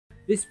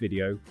This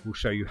video will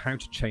show you how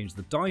to change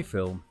the die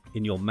film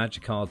in your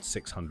Magicard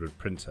 600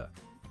 printer.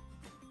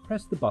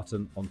 Press the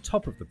button on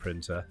top of the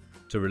printer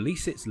to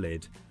release its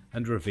lid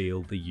and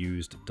reveal the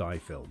used die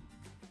film.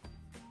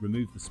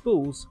 Remove the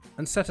spools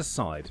and set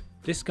aside.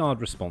 Discard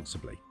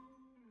responsibly.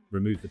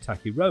 Remove the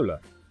tacky roller.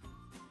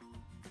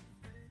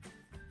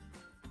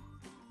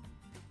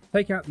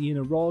 Take out the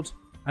inner rod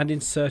and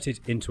insert it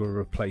into a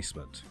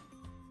replacement.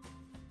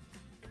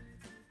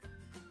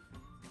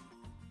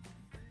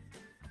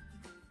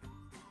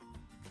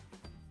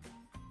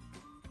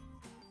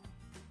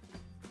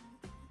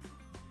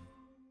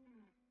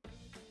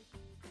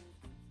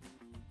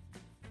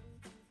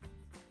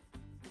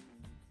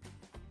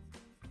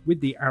 With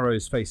the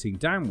arrows facing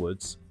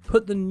downwards,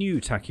 put the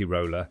new tacky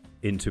roller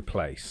into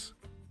place.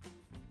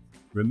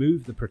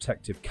 Remove the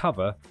protective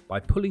cover by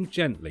pulling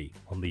gently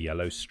on the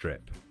yellow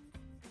strip.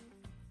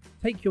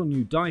 Take your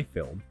new die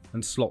film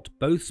and slot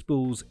both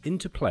spools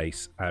into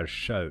place as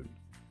shown.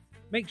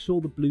 Make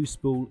sure the blue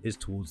spool is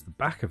towards the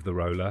back of the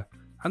roller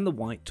and the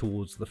white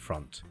towards the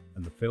front,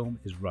 and the film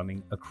is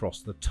running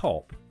across the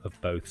top of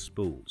both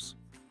spools.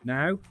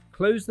 Now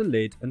close the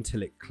lid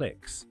until it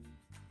clicks.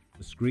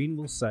 The screen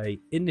will say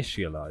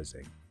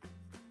Initializing.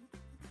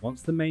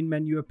 Once the main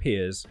menu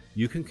appears,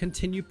 you can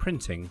continue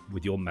printing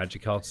with your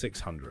Magicard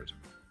 600.